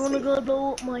 I don't wanna go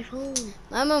blow up my phone.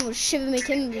 My mum was shivering me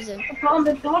timbers in.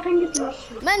 The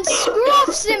Man, screw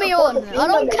off, Simeon! I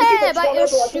don't care about your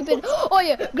stupid. Oh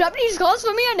yeah, grab these cars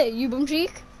for me, innit, you bum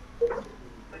cheek.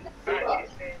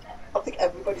 I think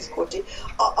everybody's caught it.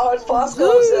 As far as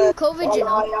goes, COVID, you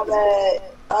know.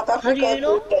 South How do Africa. you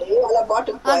know?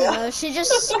 I don't know, she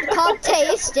just can't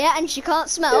taste, yeah, and she can't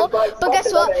smell. But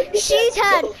guess what? She's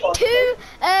had 2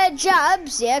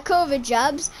 jabs, yeah, COVID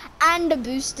jabs, and a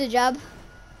booster jab.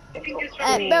 Bro,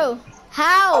 I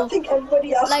how? think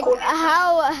everybody else Like,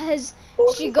 how has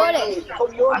she got it?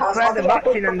 from your I house. swear the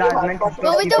vaccine and that is meant to Well,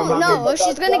 stop we you from don't having know.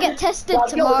 She's gonna get tested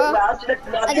tomorrow,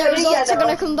 and the results are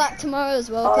gonna come back tomorrow as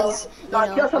well. Cause you know,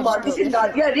 I just broke This is my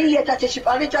foot. Nadia Ria, Chachi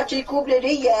Shipani, Chachi Kuble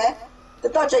Ria. The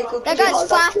Tachi Kuble. That guy's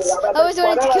fat. I always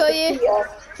wanted to kill you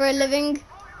for a living.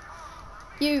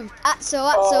 You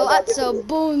atso,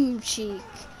 boom cheek,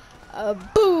 a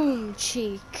boom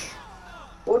cheek.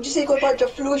 Would you say go bunch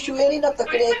of flu shoe in up the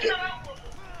cake?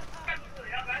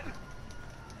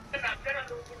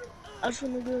 I just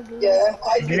wanna go do Yeah,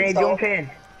 I Can think I so. jump in?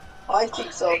 I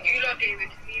think so.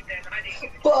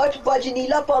 But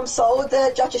Bajinila Pam Saud,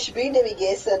 Chachi Shibini, we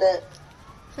guess, and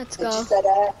Let's she go. said,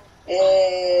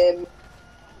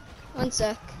 1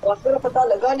 sec. what's going to put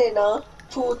that again now?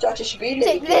 2 Chachi Shibini.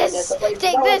 Take this.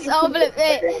 Take this. Oh, flip.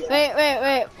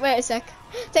 Wait a sec.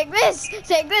 Take this.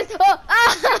 Take this. Oh,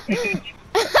 ah!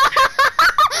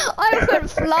 I went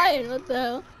flying. What the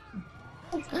hell?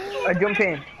 Jump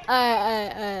in.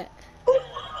 Alright.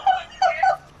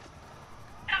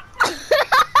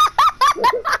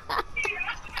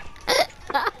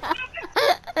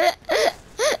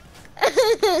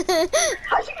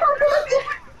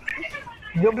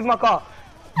 Jump in my car.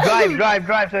 Drive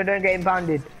so I don't get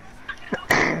impounded.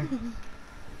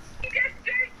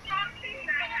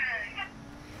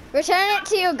 Return it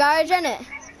to your garage, innit?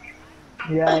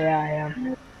 Yeah, I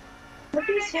am.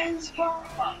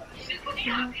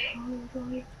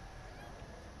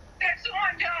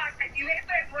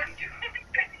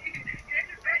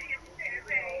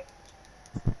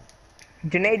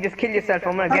 Junaid, just kill yourself.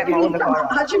 I'm gonna get my other car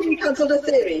out. Had you cancelled the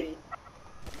theory?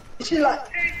 Is she like...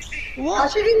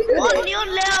 What neon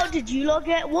layout did you lot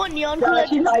get? What neon colour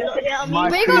did you lot get? I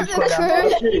mean, We got the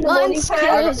crew. Mine's crew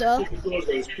as well.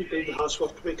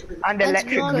 And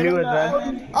electric blue as well.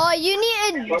 Oh, you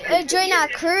need to join our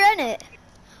crew, innit?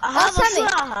 I have Sammy. a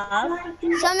flag.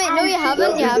 Sammy, no, you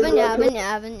haven't.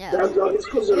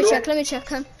 Let me check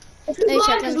him.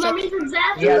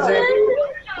 Yeah,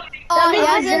 Oh, he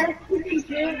hasn't.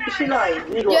 Is she like...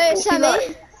 Yeah,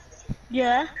 Sammy.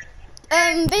 Yeah.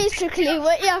 Basically,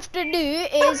 what you have to do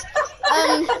is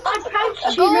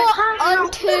go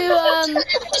onto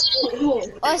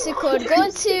what's it called? Go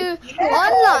to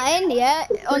online, yeah,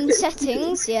 on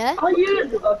settings, yeah.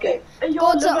 Okay.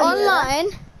 Go to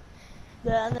online.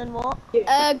 Yeah, and then what?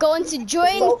 Go into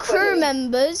join crew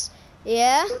members,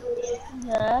 yeah.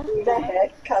 Yeah.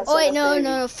 Oh wait,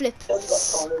 no, flip.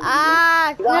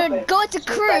 No, go to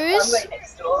cruise.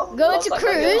 Go to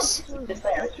cruise.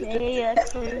 Okay, yeah,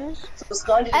 cruise.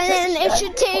 And then it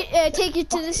should take you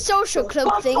to the social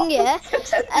club thing, yeah.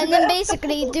 And then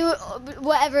basically do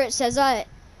whatever it says on it.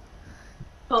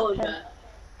 Oh, yeah.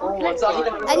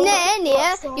 And then,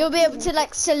 yeah, you'll be able to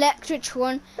like select which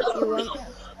one you want.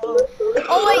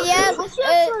 Oh wait, yeah.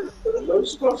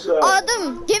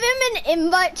 Adam, give him an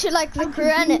invite to like the crew,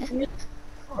 innit?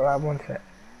 Alright, 1 sec.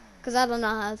 Cause I don't know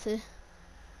how to.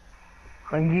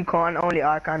 And you can't, only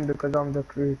I can because I'm the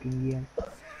crew thingy. Yeah.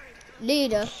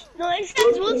 Leader. No, it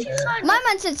says once you sign My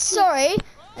man said sorry,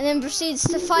 and then proceeds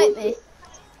to fight me.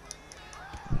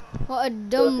 What a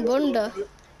dumb blunder.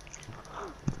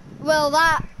 Well,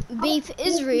 that beef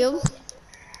is real,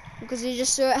 because he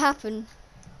just saw it happen.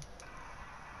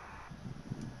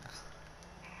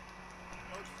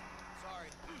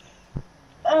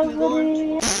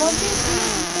 Oh,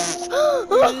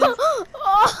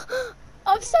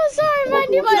 I'm so sorry,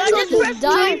 man. You might as well just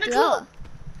die after that.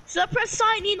 Should I press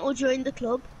sign in or join the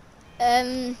club?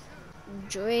 Join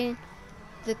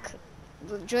the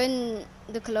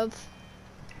club.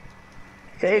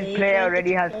 Says player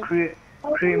already has crew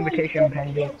invitation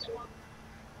pending.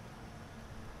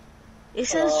 It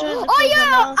says join the club. Oh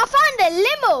yeah, I found a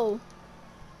limo.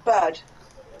 Bad.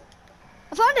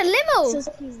 I found a limo.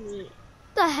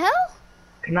 The hell?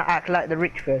 Can I act like the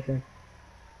rich person?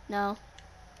 No.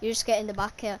 You just get in the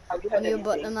back here. I'm your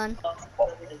butler, man.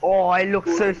 Oh, I look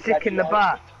so sick in the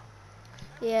back.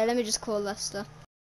 Yeah, let me just call Lester.